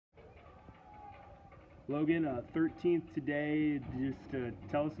Logan, 13th today. Just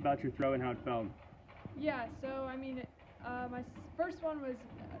tell us about your throw and how it felt. Yeah, so I mean, my first one was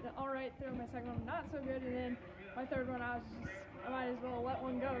an alright throw, my second one not so good, and then my third one I might as well let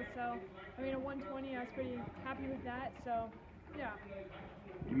one go. So I mean, a 120, I was pretty happy with that. So yeah.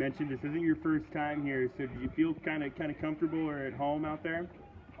 You mentioned this isn't your first time here, so do you feel kind of comfortable or at home out there?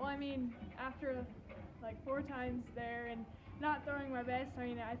 Well, I mean, after like 4 times there and not throwing my best, I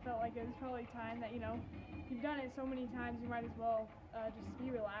mean, I felt like it was probably time that, you've done it so many times, you might as well just be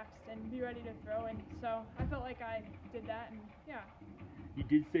relaxed and be ready to throw. And so I felt like I did that, and yeah. You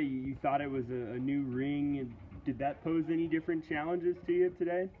did say you thought it was a new ring, and did that pose any different challenges to you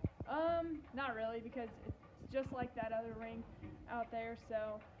today? Not really, because it's just like that other ring out there,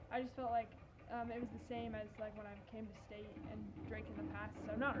 so I just felt like it was the same as like when I came to state and Drake in the past,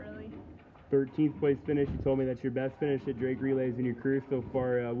 so not really. 13th place finish. You told me that's your best finish at Drake Relays in your career so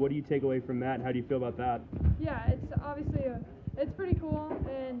far. What do you take away from that? How do you feel about that? Yeah, it's obviously it's pretty cool,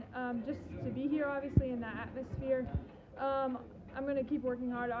 and just to be here, obviously, in that atmosphere. I'm gonna keep working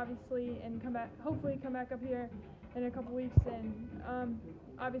hard, obviously, and hopefully come back up here in a couple weeks, and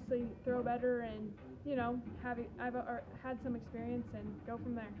obviously throw better, and I've had some experience, and go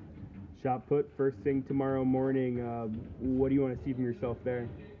from there. Shot put first thing tomorrow morning. What do you want to see from yourself there?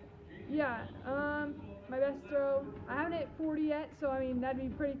 Yeah, my best throw, I haven't hit 40 yet, so I mean, that'd be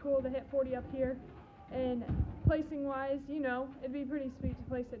pretty cool to hit 40 up here. And placing wise, it'd be pretty sweet to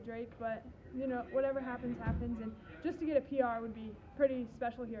place at Drake, but whatever happens, happens. And just to get a PR would be pretty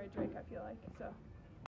special here at Drake, I feel like. So.